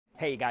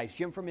Hey guys,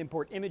 Jim from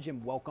Import Image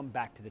and welcome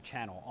back to the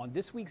channel. On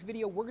this week's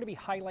video, we're going to be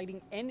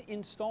highlighting and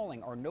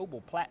installing our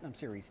Noble Platinum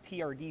Series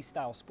TRD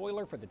style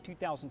spoiler for the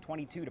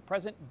 2022 to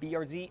present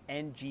BRZ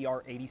and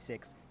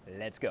GR86.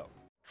 Let's go.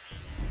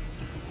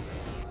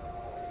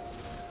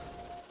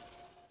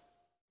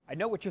 I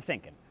know what you're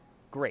thinking.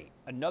 Great,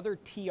 another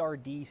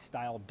TRD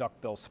style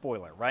duckbill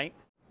spoiler, right?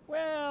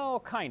 Well,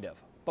 kind of,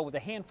 but with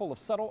a handful of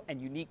subtle and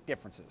unique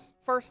differences.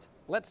 First,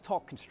 let's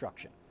talk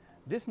construction.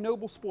 This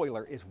Noble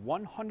spoiler is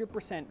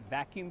 100%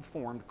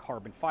 vacuum-formed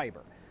carbon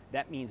fiber.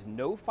 That means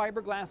no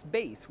fiberglass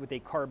base with a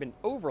carbon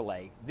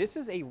overlay. This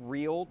is a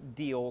real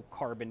deal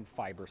carbon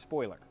fiber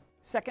spoiler.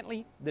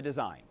 Secondly, the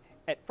design.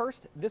 At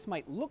first, this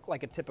might look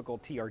like a typical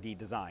TRD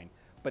design,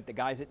 but the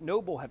guys at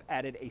Noble have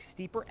added a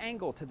steeper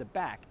angle to the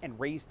back and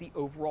raised the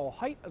overall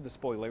height of the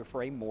spoiler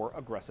for a more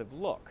aggressive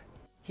look.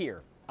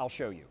 Here, I'll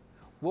show you.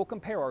 We'll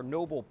compare our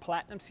Noble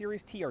Platinum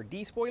Series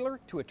TRD spoiler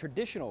to a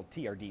traditional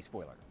TRD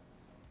spoiler.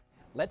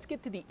 Let's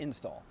get to the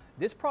install.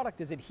 This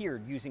product is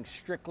adhered using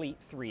strictly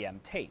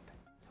 3M tape.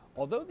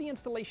 Although the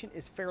installation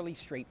is fairly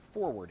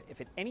straightforward, if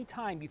at any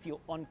time you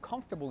feel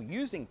uncomfortable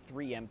using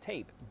 3M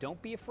tape,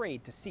 don't be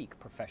afraid to seek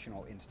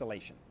professional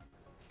installation.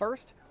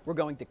 First, we're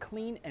going to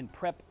clean and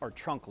prep our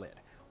trunk lid.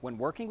 When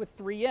working with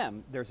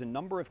 3M, there's a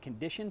number of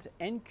conditions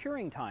and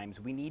curing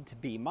times we need to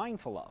be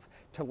mindful of.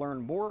 To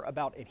learn more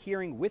about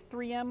adhering with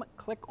 3M,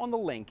 click on the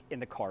link in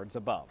the cards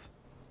above.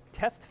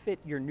 Test fit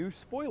your new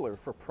spoiler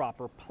for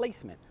proper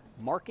placement,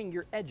 marking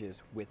your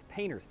edges with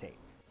painter's tape.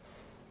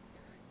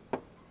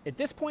 At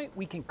this point,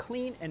 we can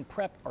clean and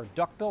prep our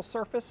duckbill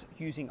surface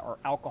using our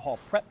alcohol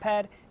prep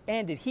pad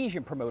and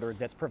adhesion promoter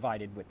that's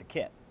provided with the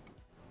kit.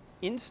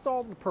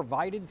 Install the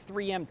provided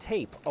 3M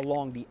tape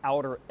along the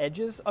outer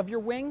edges of your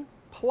wing,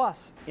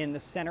 plus in the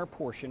center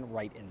portion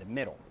right in the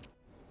middle.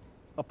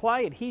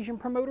 Apply adhesion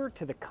promoter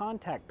to the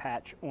contact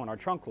patch on our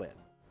trunk lid.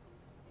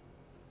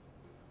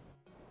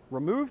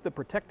 Remove the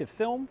protective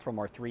film from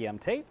our 3M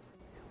tape.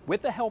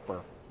 With the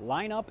helper,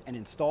 line up and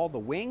install the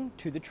wing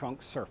to the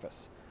trunk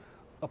surface.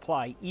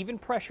 Apply even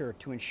pressure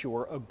to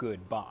ensure a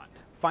good bond.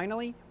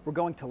 Finally, we're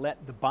going to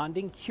let the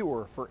bonding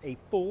cure for a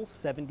full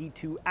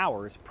 72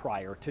 hours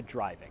prior to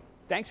driving.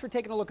 Thanks for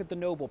taking a look at the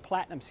Noble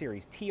Platinum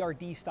Series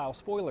TRD style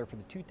spoiler for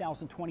the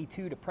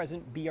 2022 to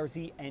present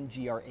BRZ and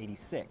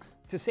GR86.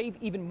 To save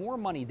even more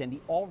money than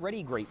the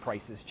already great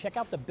prices, check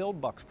out the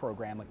Build Bucks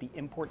program at the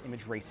Import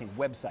Image Racing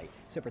website.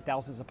 So for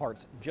thousands of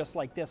parts just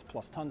like this,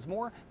 plus tons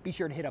more, be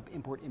sure to hit up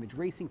Import Image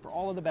Racing for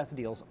all of the best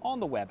deals on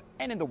the web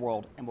and in the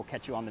world, and we'll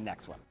catch you on the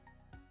next one.